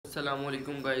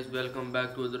अस्सलामुअलैकुम guys, welcome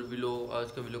back to other vlog.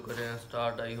 आज का व्लॉग कर रहे हैं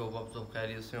स्टार्ट। आई होप आप सब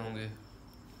खैरियत से होंगे।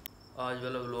 आज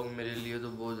वाला व्लॉग मेरे लिए तो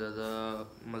बहुत ज़्यादा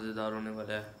मज़ेदार होने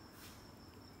वाला है।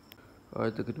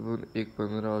 आज तकरीबन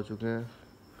 1:15 हो चुके हैं।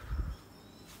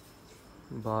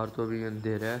 बाहर तो अभी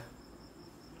अंधेरा है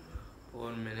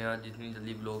और मैंने आज इतनी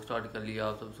जल्दी व्लॉग स्टार्ट कर लिया।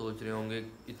 आप सब सोच रहे होंगे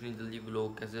इतनी जल्दी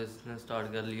व्लॉग कैसे इसने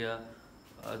स्टार्ट कर लिया।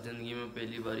 आज ज़िंदगी में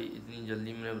पहली बारी इतनी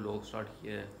जल्दी मैंने व्लॉग स्टार्ट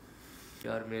किया है।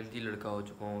 यार मेहनती लड़का हो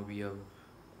चुका हूँ अभी। अब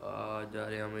जा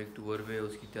रहे हैं हम एक टूर पे,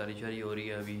 उसकी तैयारी शारी हो रही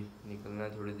है। अभी निकलना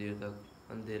है थोड़ी देर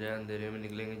तक। अंधेरा है, अंधेरे में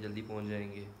निकलेंगे, जल्दी पहुँच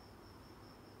जाएंगे।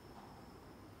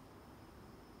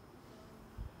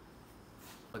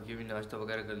 बाकी अभी नाश्ता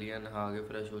वगैरह कर लिया, नहा के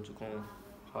फ्रेश हो चुका हूँ।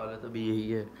 हालत अभी यही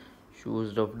है,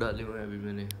 शूज़ रफ डाले हुए हैं अभी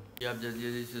मैंने। ये आप जल्दी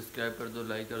जल्दी सब्सक्राइब कर दो,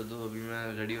 लाइक कर दो। अभी मैं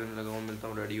रेडी होने लगा हूँ, मिलता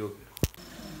हूँ रेडी होकर।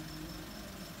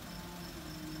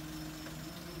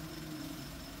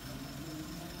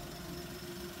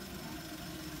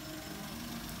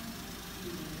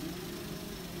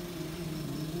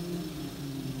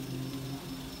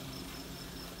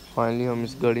 फाइनली हम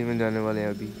इस गाड़ी में जाने वाले हैं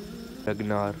अभी।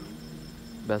 वैगनार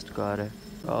बेस्ट कार है।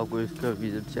 आपको इसका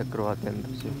विजिट चेक करवाते हैं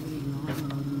अंदर से।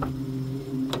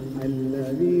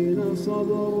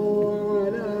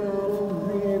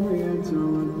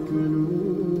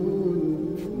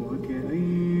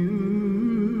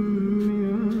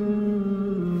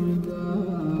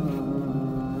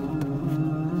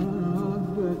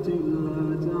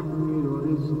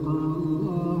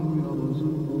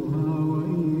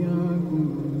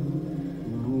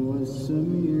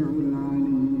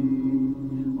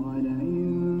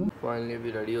 फाइनली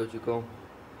अभी रेडी हो चुका हूँ,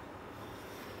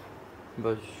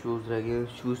 बस शूज़ रह गए।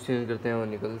 शूज़ चेंज करते हैं और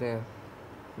निकलते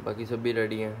हैं। बाकी सब भी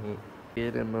रेडी हैं।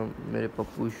 ये मेरे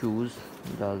पप्पू शूज़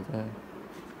डालता है।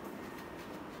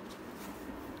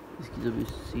 इसकी तो भी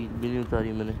सीट भी नहीं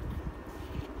उतारी मैंने।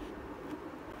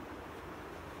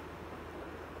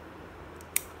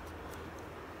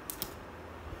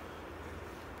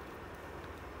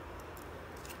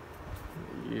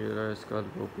 ये रहा इसका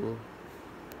पप्पू।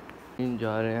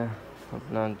 जा रहे हैं,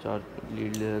 अपना चार्ज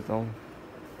लीड ले लेता हूँ।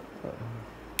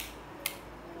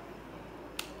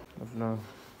 अपना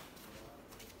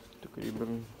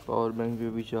तकरीबन पावर बैंक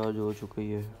भी चार्ज हो चुकी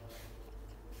है।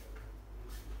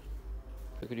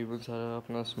 तकरीबन सारा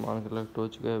अपना सामान कलेक्ट हो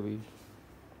चुका है। अभी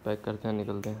पैक करते हैं,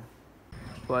 निकलते हैं।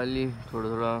 फाइनली थोड़ा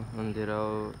थोड़ा अंधेरा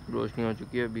और रोशनी हो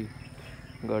चुकी है। अभी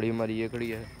गाड़ी हमारी ये खड़ी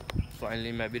है।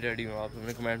 फाइनली मैं भी रेडी हूँ। आप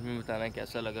सबने कमेंट में बताना है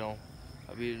कैसा लग रहा हूँ।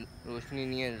 अभी रोशनी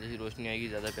नहीं है, जैसी रोशनी आएगी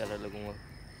ज़्यादा प्यारा लगूँगा।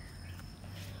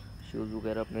 शूज़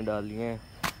वगैरह अपने डाल लिए हैं,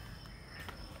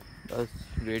 बस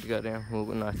वेट कर रहे हैं।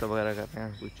 वो नाश्ता वगैरह कर रहे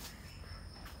हैं कुछ,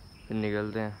 फिर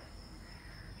निकलते हैं।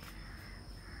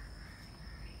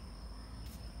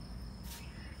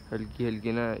 हल्की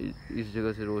हल्की ना इस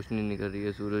जगह से रोशनी निकल रही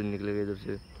है। सूरज निकलेगा इधर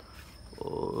से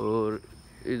और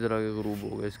इधर आगे गुरूब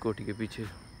होगा इस कोठी के पीछे।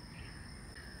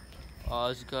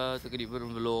 आज का तकरीबन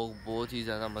व्लॉग बहुत ही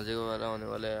ज़्यादा मज़े वाला होने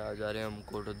वाला है। आज जा रहे हैं हम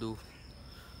कोटद्दू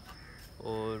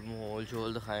और माहौल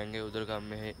शोल दिखाएंगे उधर का।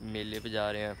 मेले पे जा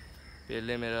रहे हैं।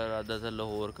 पहले मेरा इरादा था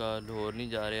लाहौर का, लाहौर नहीं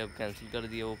जा रहे, अब कैंसिल कर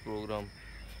दिया वो प्रोग्राम।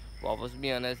 वापस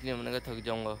भी आना है, इसलिए मैंने कहा थक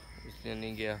जाऊंगा, इसलिए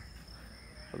नहीं गया।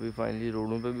 अभी फाइनली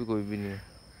रोडों पे भी कोई भी नहीं है।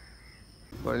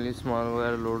 फाइनली सामान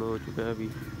वगैरह लोड हो चुका है। अभी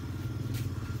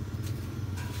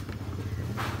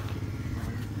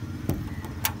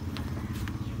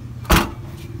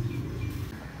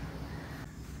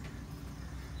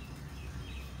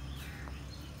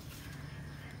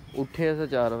उठे ऐसा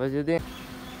 4 बजे थे।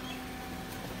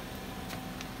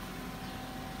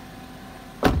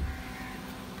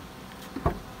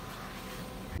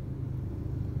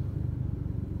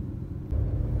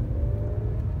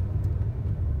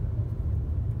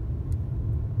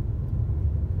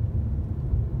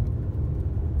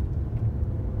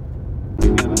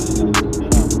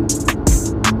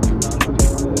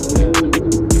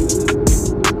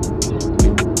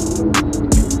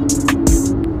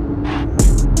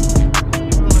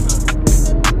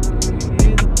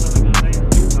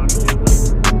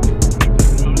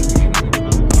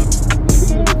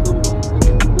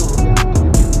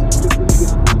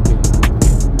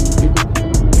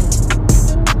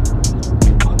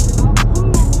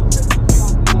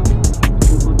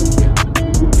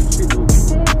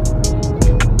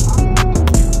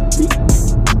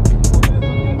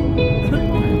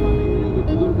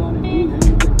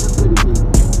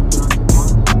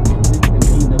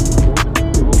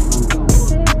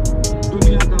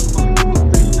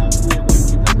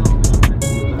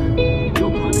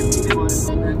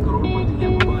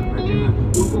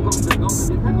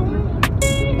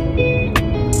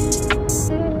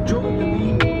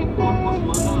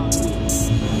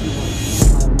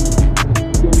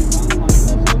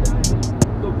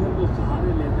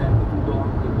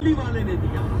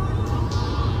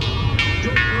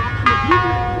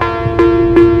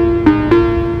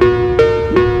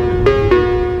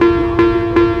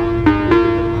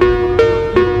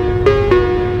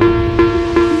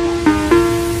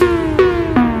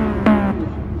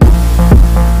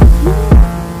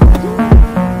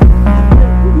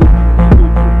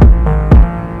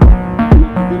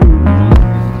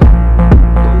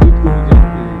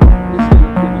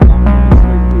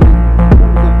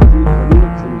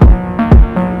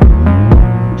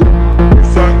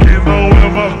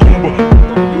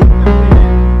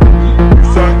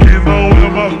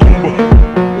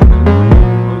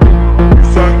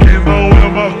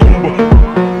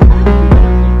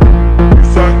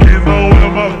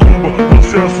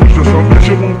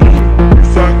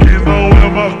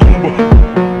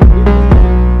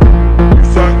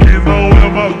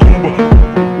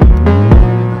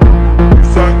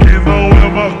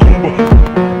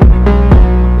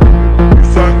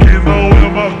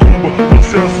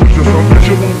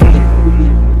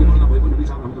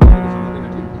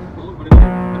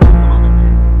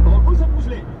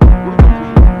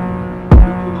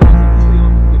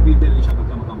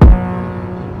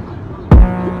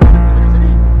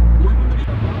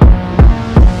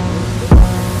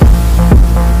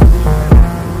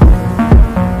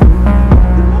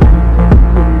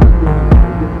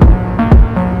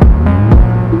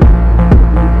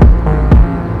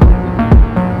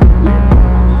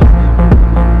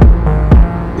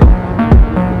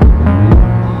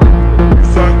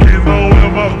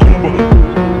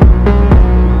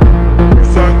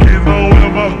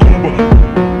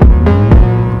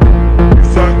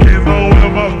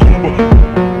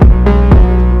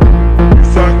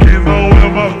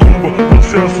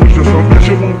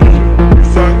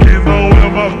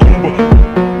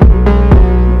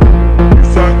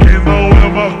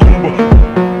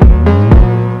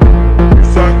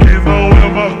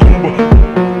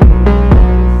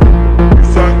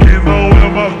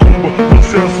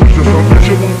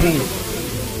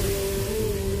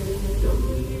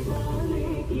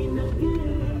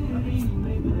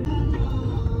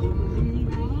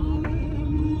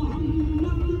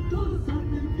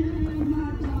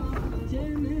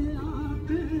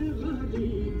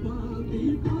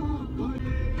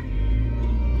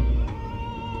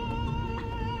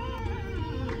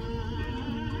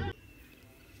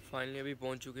 फाइनली अभी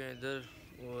पहुंच चुके हैं इधर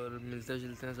और मिलते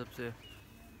जुलते हैं सबसे।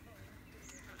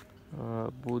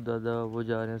 अबू दादा वो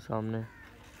जा रहे हैं सामने।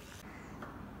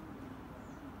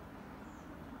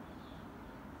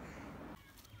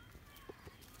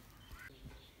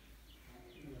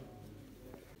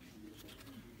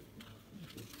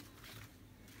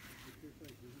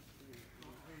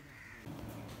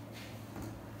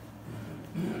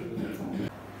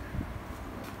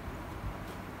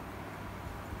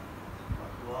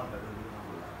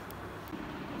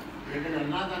 लेकिन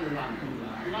अल्लाह का निज़ाम है।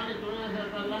 अल्लाह ने दुनिया से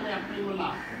अल्लाह ने अपनी मुला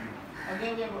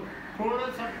अगर जब थोड़ा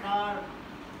सरकार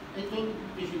इतों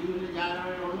पिछली ले जा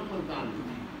रहे हो ना मुल्तान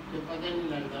तो पता नहीं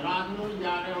लगता रात में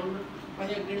जा रहे हो ना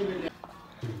पता किड़ी मिल।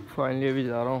 फाइनली अभी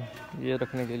जा रहा हूँ ये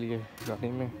रखने के लिए गाड़ी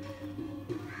में।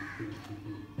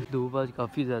 धूप आज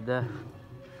काफ़ी ज़्यादा है।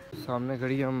 सामने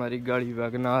खड़ी है हमारी गाड़ी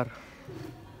वैगनार।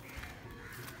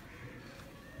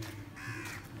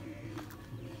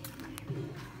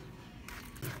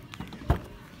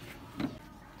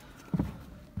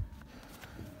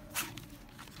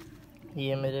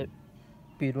 ये मेरे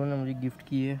पीरों ने मुझे गिफ्ट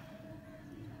की है।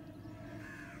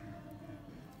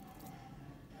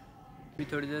 अभी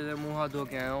थोड़ी देर से मुँह हाथ धो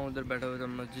के आया हूँ। उधर बैठा हुआ था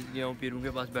मस्जिद गया हूँ, पीरों के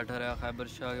पास बैठा रहा। खैबर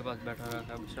शाह के पास बैठा रहा।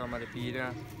 खैबर शाह हमारे पीर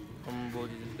हैं, हम बहुत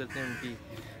इज्जत करते हैं उनकी।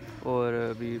 और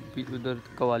अभी उधर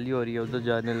कवाली हो रही है, उधर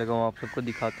जाने लगा हूँ। आप सबको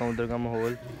दिखाता हूँ उधर का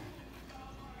माहौल।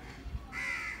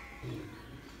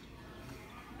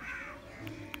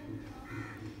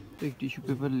 एक टिश्यू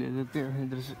पेपर ले लेते हैं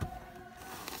इधर से।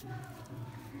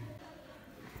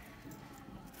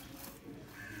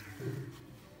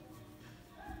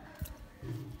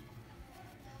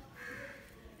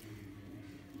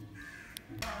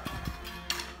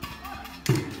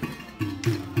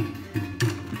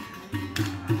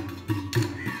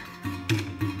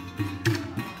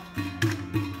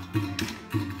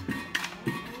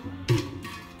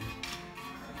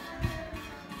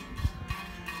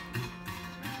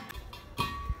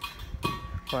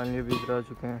 फाइनली भी इधर आ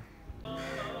चुके हैं।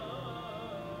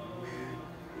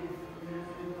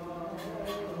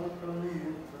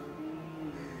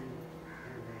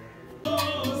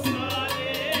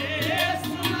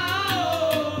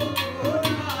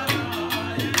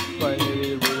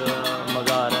 फाइनली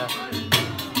मज़ा आ रहा है।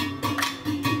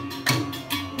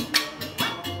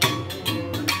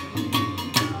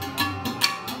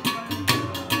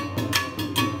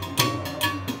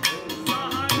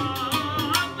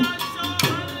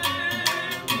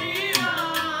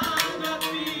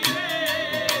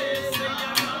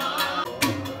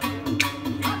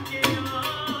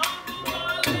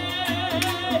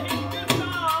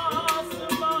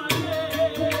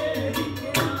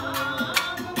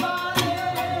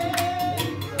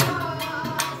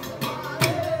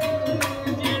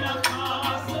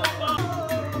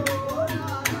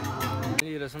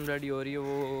 रस्म रेडी हो रही है,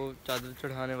 वो चादर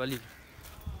चढ़ाने वाली।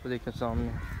 तो देखें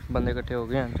सामने बंदे इकट्ठे हो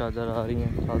गए हैं, चादर आ रही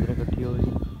हैं, चादरें इकट्ठी हो रही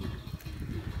हैं।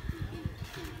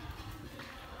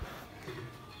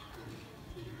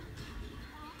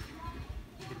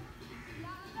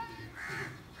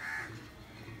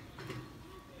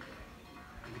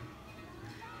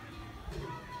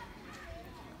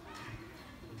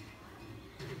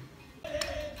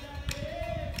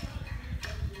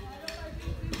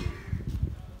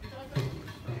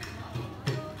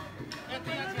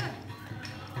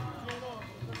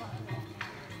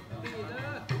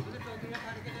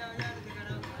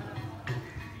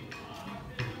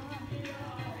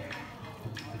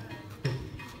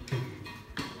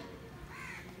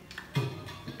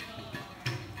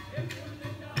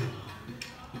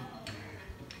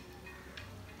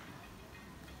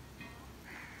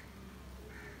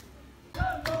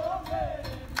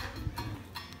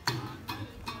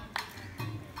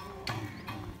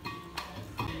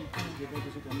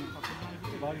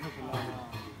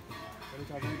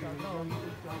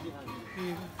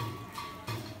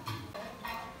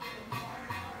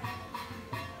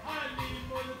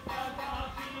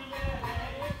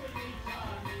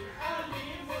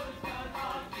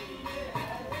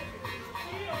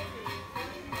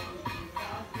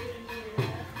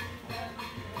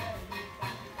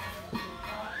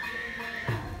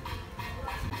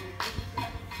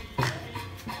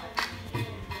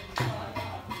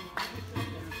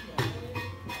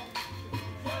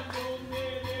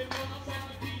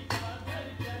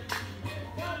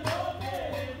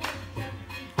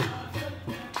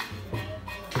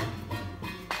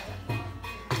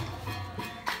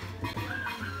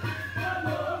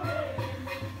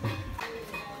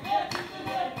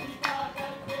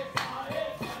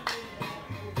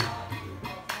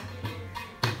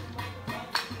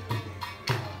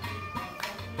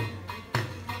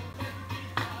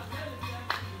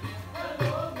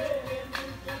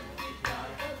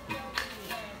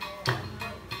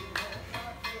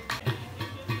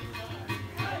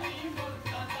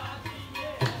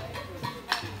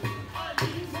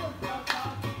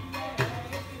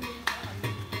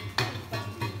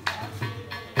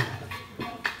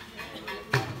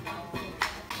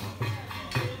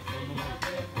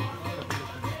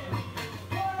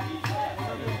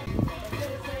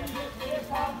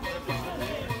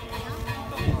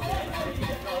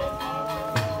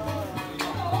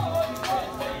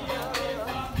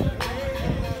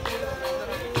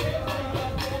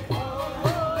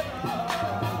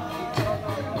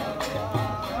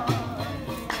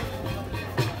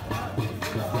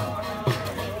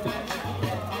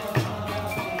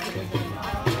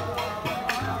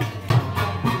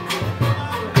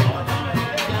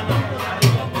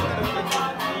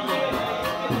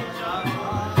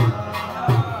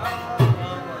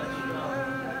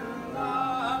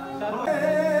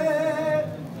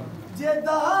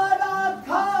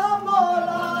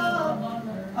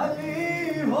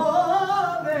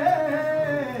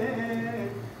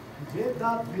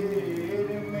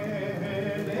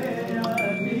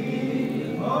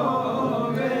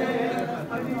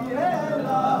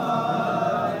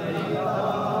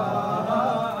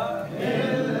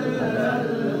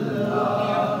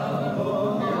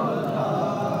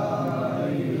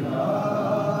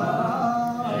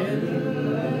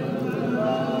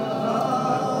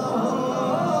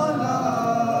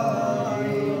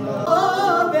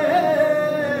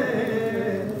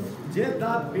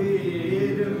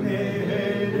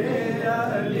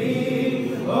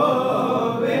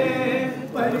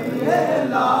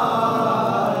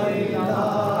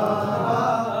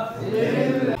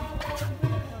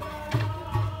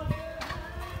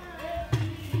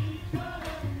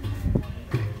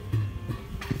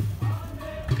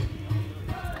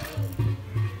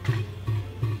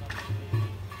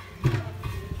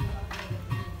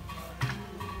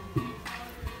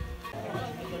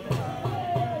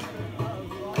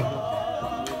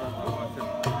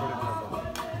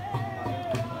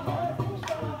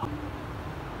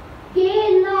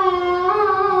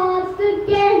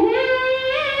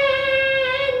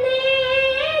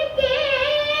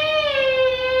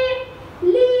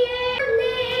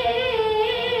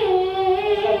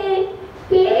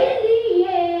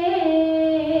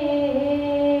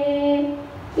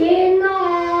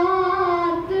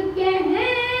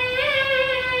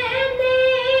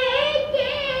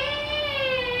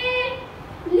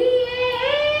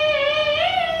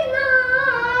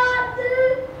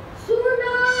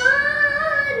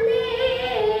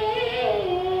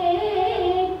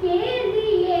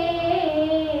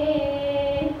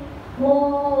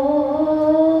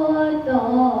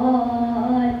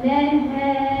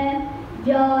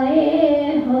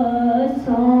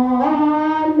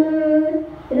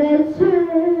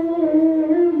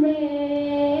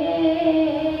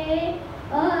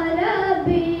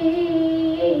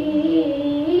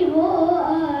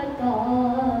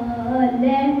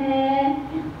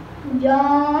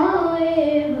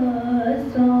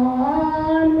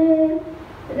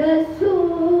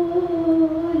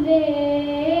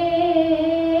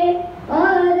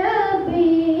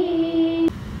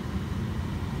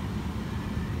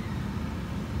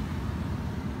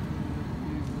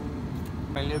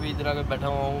 पहले भी इधर आके बैठा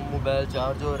हुआ हूँ, मोबाइल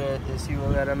चार्ज हो रहा है, एसी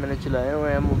वगैरह मैंने चलाए हुए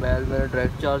हैं, मोबाइल में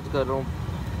डायरेक्ट चार्ज कर रहा हूँ।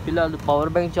 फ़िलहाल पावर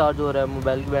बैंक चार्ज हो रहा है,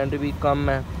 मोबाइल की बैटरी भी कम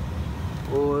है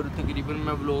और तकरीबन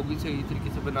मैं व्लॉग भी सही तरीके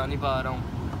से बना नहीं पा रहा हूँ,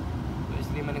 तो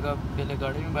इसलिए मैंने कहा पहले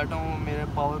गाड़ी में बैठा हूँ। मेरे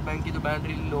पावर बैंक की तो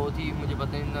बैटरी लो थी, मुझे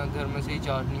पता नहीं था, घर में से ही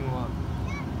चार्ज नहीं हुआ,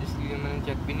 इसलिए मैंने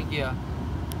चेक भी नहीं किया।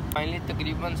 फाइनली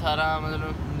तकरीबन सारा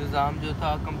मतलब निज़ाम जो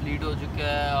था कंप्लीट हो चुका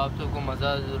है। आप सबको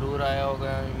मज़ा ज़रूर आया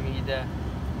होगा, उम्मीद है,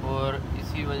 और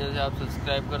इसी वजह से आप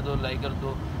सब्सक्राइब कर दो, लाइक कर दो।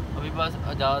 अभी बस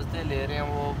इजाज़तें ले रहे हैं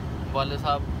वो वाले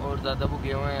साहब और ज़्यादा वो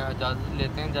गए हुए हैं, इजाज़त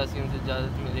लेते हैं, जैसे उनसे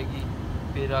इजाज़त मिलेगी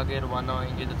फिर आगे रवाना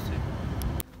होएंगे इधर से।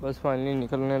 बस फाइनली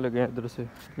निकलने लगे हैं इधर से,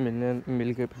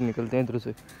 मिल के फिर निकलते हैं इधर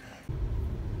से।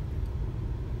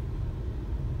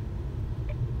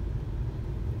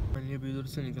 अभी इधर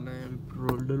से निकला है, अभी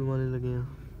पेट्रोल डलवाने लगे हैं।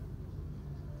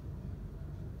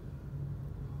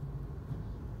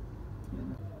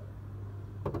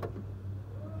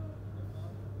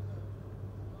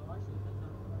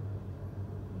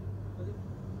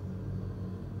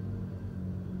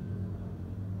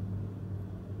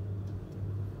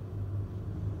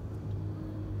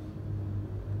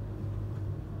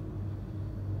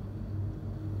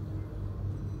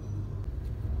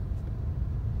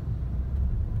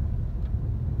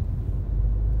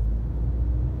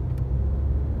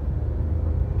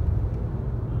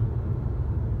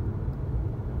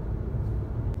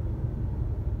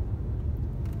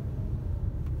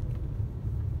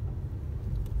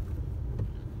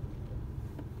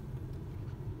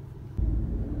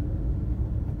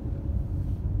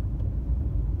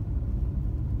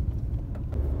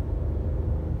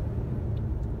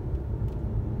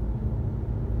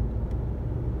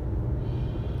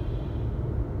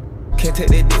 Can't take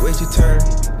that dick, wait your turn.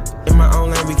 In my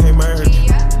own lane, we can't merge.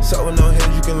 So with no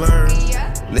head, you can learn.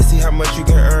 Let's see how much you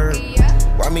can earn.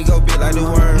 Why me go big like the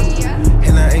worm?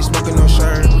 And I ain't smoking no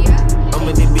shirt. I'm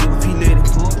in the beat with P-Litty.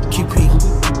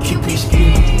 QP ski.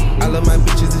 I love my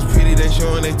bitches, it's pretty. They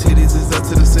showing their titties, it's up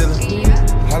to the ceiling.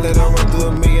 I let them run through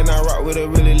a million. I rock with a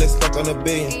really, let's fuck on a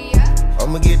billion.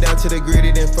 I'ma get down to the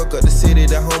gritty, then fuck up the city,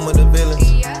 the home of the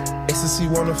villains. Ecstasy,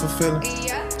 wonderful feeling.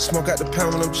 Smoke out the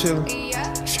pound when I'm chillin'.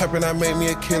 Trappin', I made me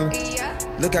a killer.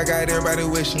 Look, I got everybody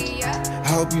wishing. I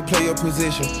hope you play your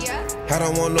position. I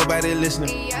don't want nobody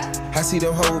listening. I see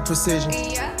them hold precision.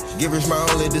 Givers my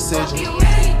only decision.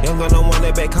 Young gun, no one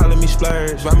that back calling me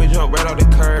splurge. Why me jump right off the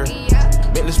curb?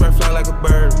 Make this spread fly like a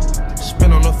bird.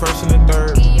 Spin on the first and the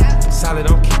third. Solid,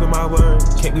 I'm keeping my word.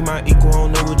 Can't be my equal, I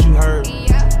don't know what you heard.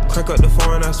 Crank up the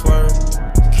foreign, I swear.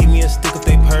 Keep me a stick if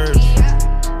they purge.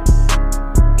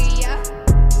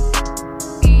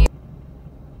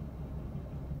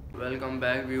 Welcome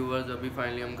back viewers. अभी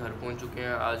finally हम घर पहुंच चुके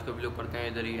हैं। आज का vlog करते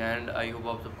हैं इधर ही एंड। आई होप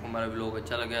आप सबको हमारा व्लॉग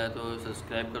अच्छा लगा है तो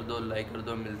सब्सक्राइब कर दो, लाइक कर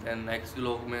दो। मिलते हैं नेक्स्ट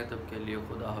व्लॉग में, तब के लिए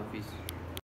खुदा हाफिज़।